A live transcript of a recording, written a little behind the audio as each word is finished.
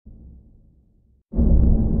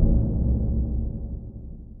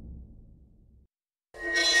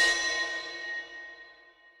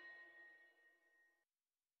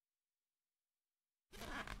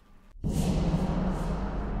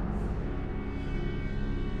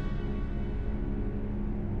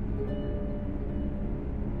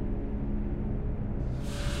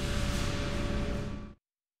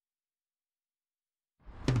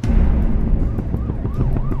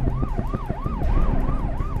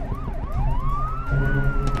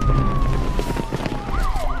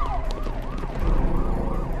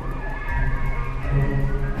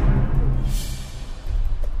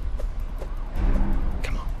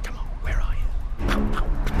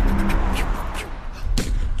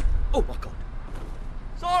Oh my God.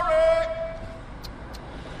 Sorry!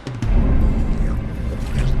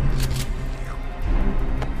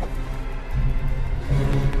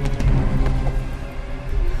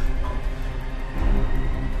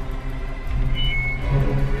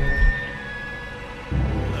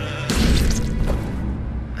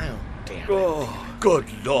 Oh, good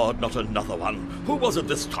Lord, not another one. Who was it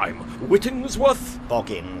this time? Whittingsworth?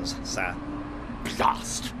 Boggins, sir.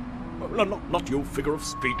 Blast! Not you, figure of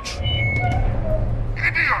speech.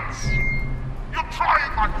 Idiots! You're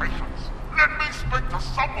trying my patience. Let me speak to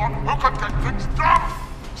someone who can get things done.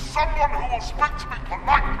 Someone who will speak to me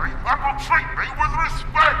politely and will treat me with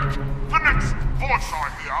respect. The next voice I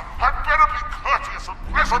hear had better be courteous and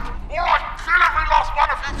pleasant, or I kill every last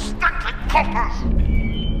one of you stinking coppers!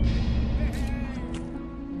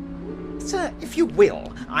 Sir, if you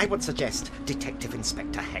will, I would suggest Detective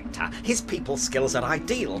Inspector Hector. His people skills are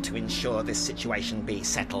ideal to ensure this situation be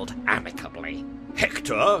settled amicably.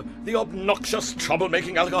 Hector, the obnoxious,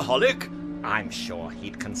 troublemaking alcoholic? I'm sure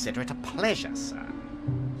he'd consider it a pleasure, sir.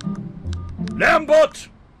 Lambert!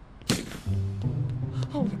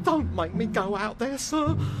 Oh, don't make me go out there,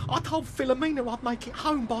 sir. I told Philomena I'd make it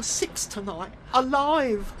home by 6 tonight.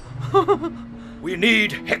 Alive. We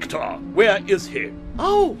need Hector. Where is he?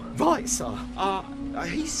 Oh, right, sir.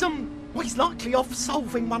 He's likely off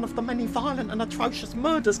solving one of the many violent and atrocious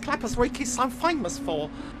murders Clappers Week is so famous for.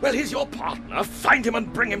 Well, he's your partner. Find him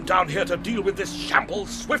and bring him down here to deal with this shambles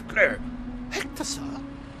swiftly. Hector, sir?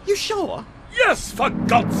 You sure? Yes, for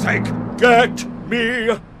God's sake! Get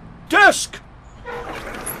me desk!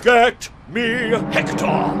 Get me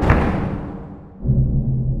Hector!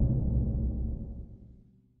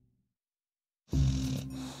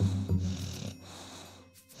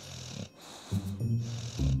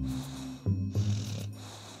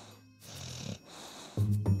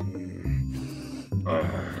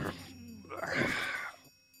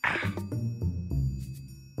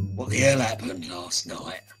 What the hell happened last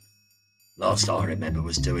night? Last I remember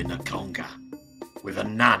was doing the conga. With a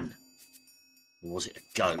nun. Or was it a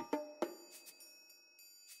goat?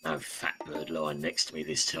 No fat bird lying next to me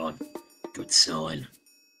this time. Good sign.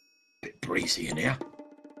 Bit breezy in here.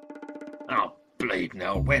 Oh, bleed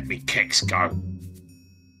now, where'd me keks go?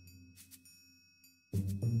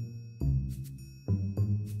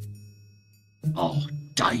 Oh,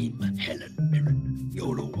 Dame Helen Mirren,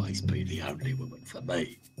 you'll always be the only woman for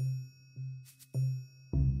me.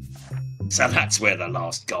 So that's where the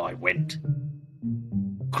last guy went.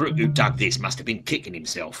 Crook who dug this must have been kicking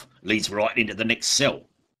himself. Leads right into the next cell.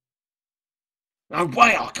 No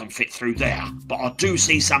way I can fit through there, but I do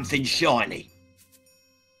see something shiny.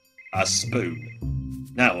 A spoon.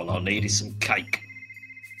 Now all I need is some cake.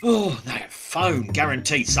 Oh, that phone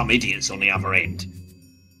guaranteed some idiots on the other end.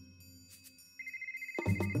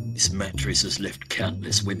 This mattress has left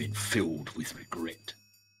countless women filled with regret.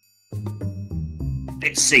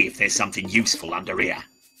 Let's see if there's something useful under here.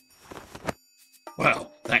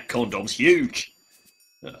 Well, that condom's huge.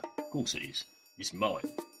 Of course it is. It's mine.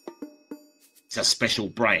 It's a special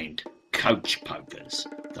brand, Coach Pokers.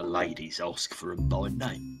 The ladies ask for 'em by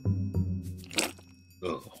name.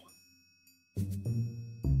 Oh.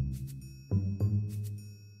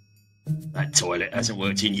 That toilet hasn't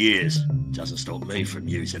worked in years. Doesn't stop me from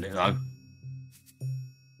using it though.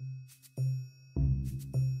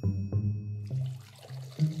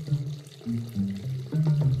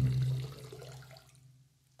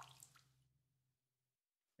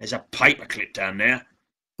 There's a paperclip down there.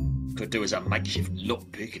 Could do as a makeshift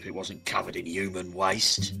lockpick if it wasn't covered in human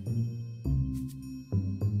waste.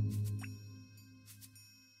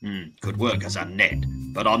 Could work as a net,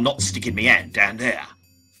 but I'm not sticking my hand down there.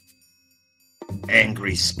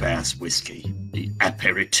 Angry Spouse Whiskey, the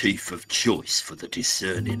aperitif of choice for the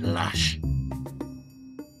discerning lash.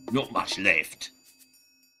 Not much left.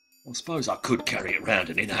 I suppose I could carry it round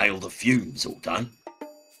and inhale the fumes all day.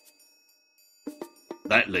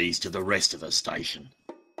 That leads to the rest of the station.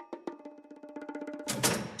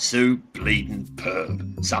 Sue bleeding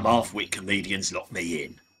perb. Some half-wit comedians locked me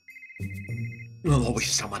in. Oh, I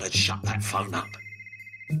wish someone had shut that phone up.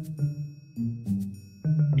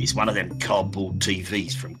 It's one of them cardboard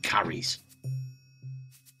TVs from Curry's.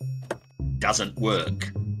 Doesn't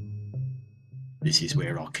work. This is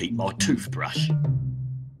where I keep my toothbrush.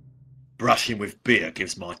 Brushing with beer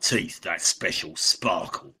gives my teeth that special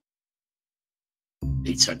sparkle.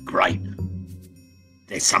 It's a grate.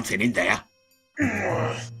 There's something in there.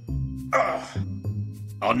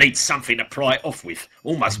 I need something to pry it off with.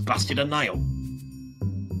 Almost busted a nail.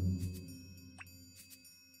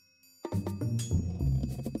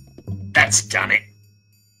 That's done it.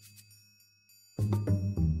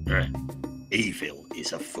 Evil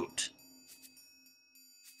is afoot.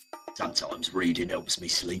 Sometimes reading helps me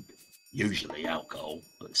sleep. Usually alcohol,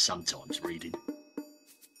 but sometimes reading.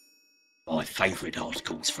 My favourite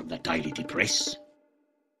articles from the Daily Depress.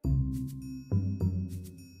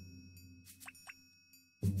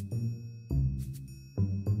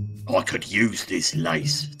 I could use this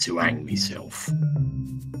lace to hang myself.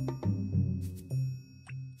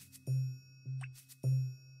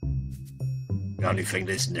 The only thing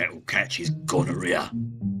this net will catch is gonorrhea.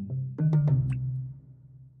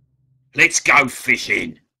 Let's go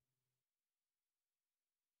fishing.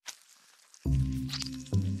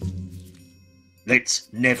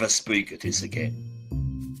 Let's never speak of this again.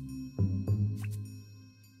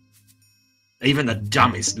 Even the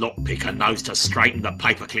dumbest lockpicker knows to straighten the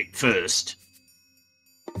paperclip first.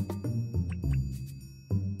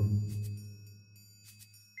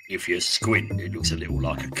 If you squint, it looks a little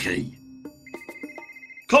like a key.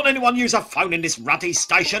 Can't anyone use a phone in this ruddy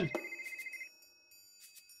station?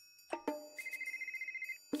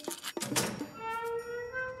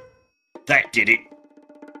 That did it.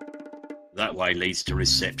 That way leads to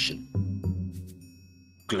reception.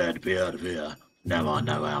 Glad to be out of here. Now I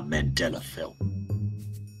know how Mandela felt.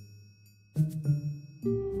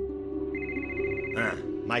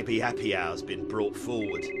 Maybe happy hour's been brought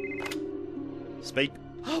forward. Speak.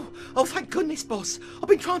 Oh, thank goodness, boss. I've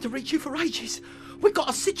been trying to reach you for ages. We've got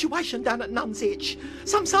a situation down at Nun's Itch.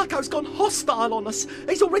 Some psycho's gone hostile on us.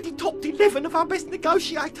 He's already topped 11 of our best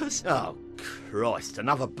negotiators. Oh, Christ,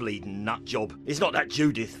 another bleeding nut job. It's not that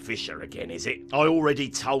Judith Fisher again, is it? I already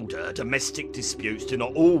told her domestic disputes do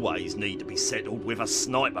not always need to be settled with a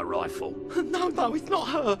sniper rifle. No, it's not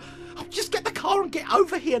her. Oh, just get the car and get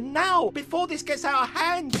over here now, before this gets out of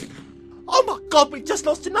hand. Oh my God, we've just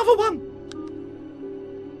lost another one.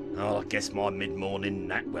 Oh, I guess my mid-morning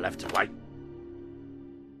nap will have to wait.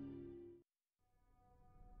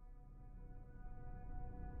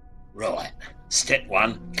 Right. Step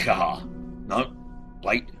 1, car. No,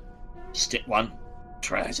 wait. Step 1,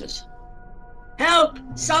 trousers. Help!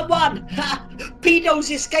 Someone! Pedos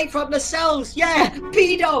escaped from the cells! Yeah!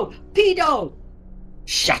 Pedo! Pedo!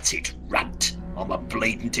 Shut it, runt. I'm a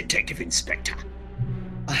bleeding detective inspector.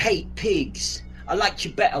 I hate pigs. I liked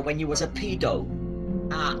you better when you was a pedo.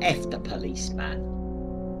 F the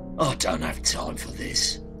policeman. I don't have time for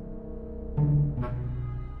this.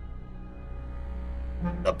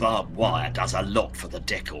 The barbed wire does a lot for the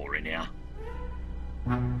decor in here.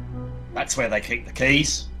 That's where they keep the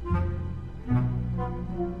keys.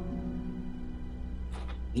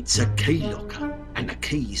 It's a key locker, and the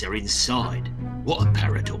keys are inside. What a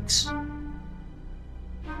paradox.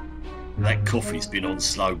 That coffee's been on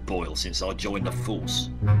slow boil since I joined the force.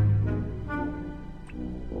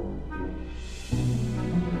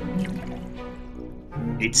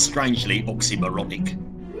 It's strangely oxymoronic.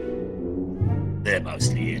 They're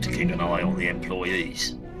mostly here to keep an eye on the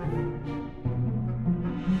employees.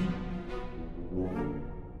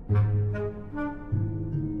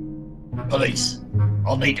 Police,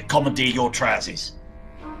 I'll need to commandeer your trousers.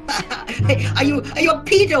 Are you a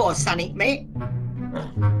pedo or something, mate?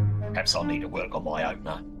 Perhaps I'll need to work on my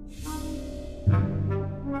opener.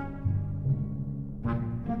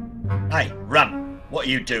 Hey, Run, what are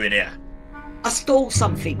you doing here? I stole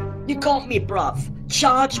something. You got me, bruv.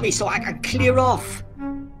 Charge me so I can clear off.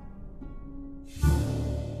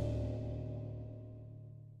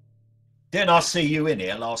 Didn't I see you in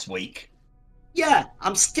here last week? Yeah,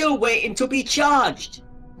 I'm still waiting to be charged.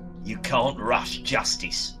 You can't rush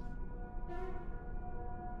justice.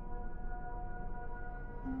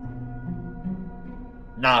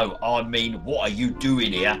 No, I mean, what are you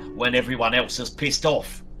doing here when everyone else has pissed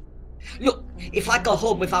off? Look, if I go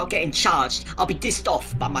home without getting charged, I'll be dissed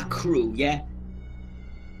off by my crew, yeah?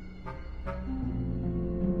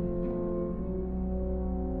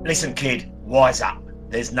 Listen, kid, wise up.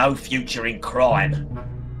 There's no future in crime.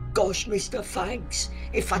 Gosh, Mr. Thanks.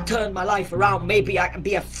 If I turn my life around, maybe I can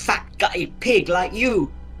be a fat, gutted pig like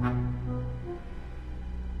you.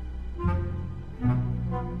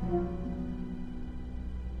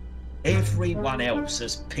 Everyone else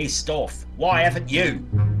has pissed off. Why haven't you?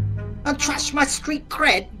 And trash my street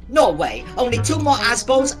cred? No way. Only 2 more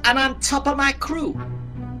Asbos and I'm top of my crew.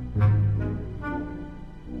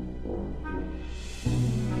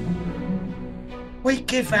 We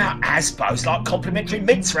give out Asbos like complimentary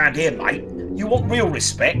mints round here, mate. You want real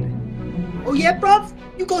respect? Oh yeah, bruv?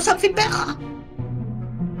 You got something better?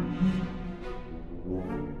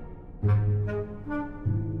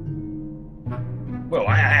 Well,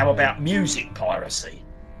 how about music piracy?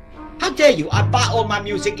 How dare you? I buy all my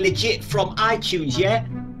music legit from iTunes, yeah?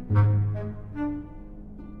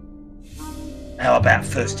 How about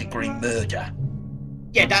first-degree murder?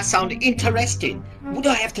 Yeah, that sounded interesting. Would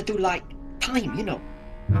I have to do, like, time, you know?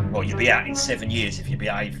 Well, you'll be out in 7 years if you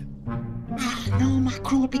behave. Ah, no, my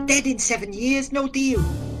crew will be dead in 7 years, no deal.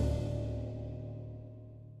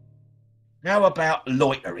 How about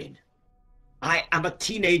loitering? I am a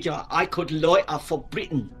teenager. I could loiter for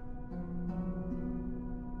Britain.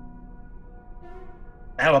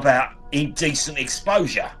 How about indecent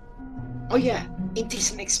exposure? Oh yeah,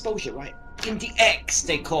 indecent exposure, right? In the X,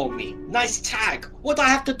 they call me. Nice tag. What do I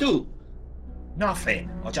have to do? Nothing.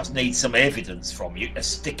 I just need some evidence from you to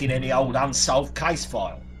stick in any old unsolved case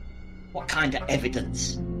file. What kind of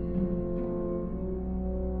evidence?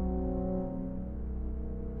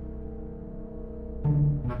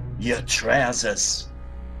 Your trousers.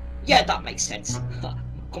 Yeah, that makes sense.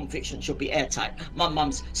 Conviction should be airtight. My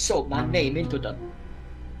mum's sewed my name into them.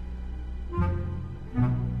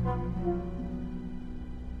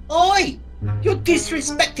 Oi! You're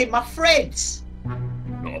disrespecting my friends!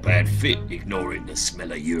 Not a bad fit, ignoring the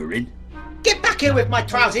smell of urine. Get back here with my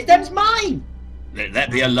trousers, them's mine! Let that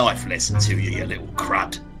be a life lesson to you, you little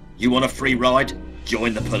crud. You want a free ride?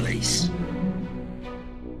 Join the police.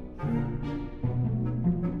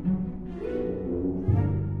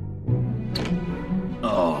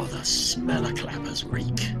 Oh, the smell of clappers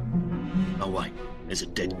reek. Oh wait, there's a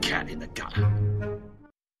dead cat in the gutter.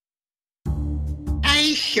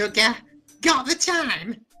 Hey, sugar. Got the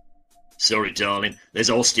time? Sorry, darling, there's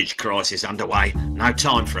a hostage crisis underway. No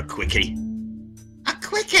time for a quickie. A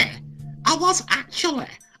quickie? I was actually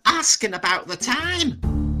asking about the time.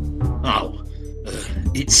 Oh,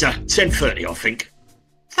 it's 10:30, I think.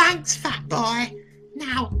 Thanks, fat boy.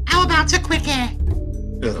 Now, how about a quickie?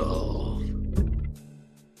 Oh.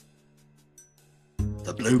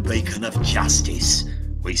 The blue beacon of justice.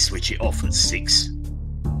 We switch it off at 6.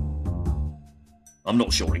 I'm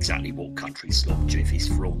not sure exactly what country Slopjiff is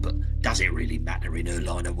from, but does it really matter in her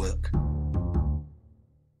line of work?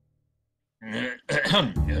 I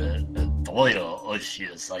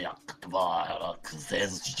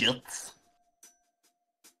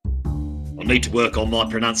need to work on my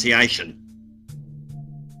pronunciation.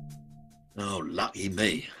 Oh, lucky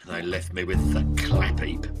me. They left me with the clap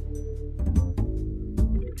heap.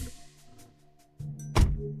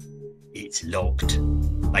 It's locked.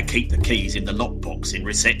 They keep the keys in the lockbox in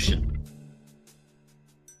reception.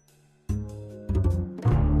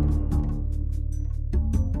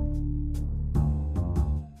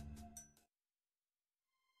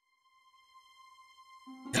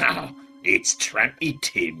 Oh, it's Trampy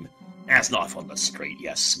Tim. How's life on the street,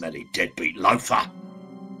 you smelly deadbeat loafer?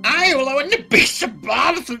 Hey, well, I wouldn't be so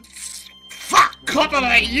bad if fuck copper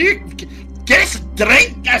like you get us a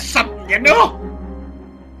drink or something, you know?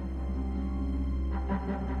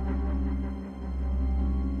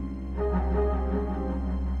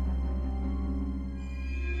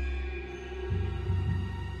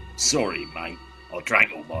 Sorry, mate. I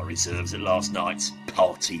drank all my reserves at last night's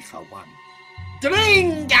party for one.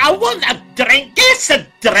 Drink! I want a drink! It's a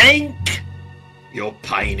drink! Your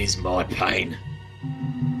pain is my pain.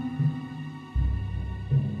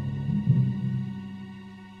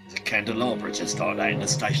 There's a candelabra just like that in the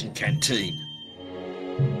station canteen.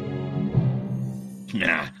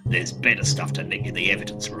 Nah, there's better stuff to nick in the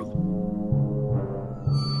evidence room.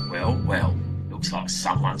 Well, looks like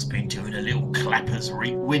someone's been doing a little clappers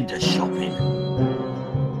window shopping.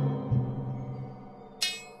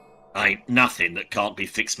 Ain't nothing that can't be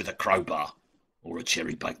fixed with a crowbar or a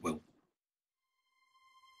cherry bakewell.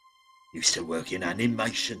 Used to work in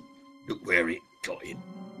animation. Look where it got him.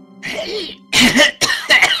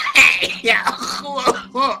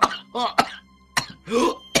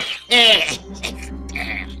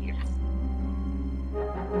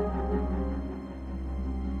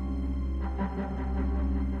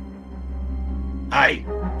 Hey,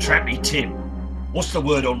 Trampy Tim, what's the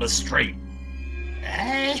word on the street?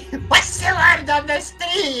 Hey, what's the word on the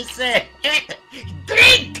streets?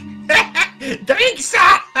 Drink! Drink,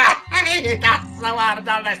 sir! That's the word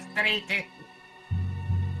on the street.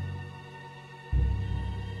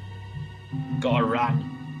 Gotta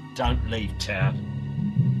run. Don't leave town.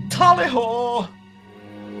 Tally-ho!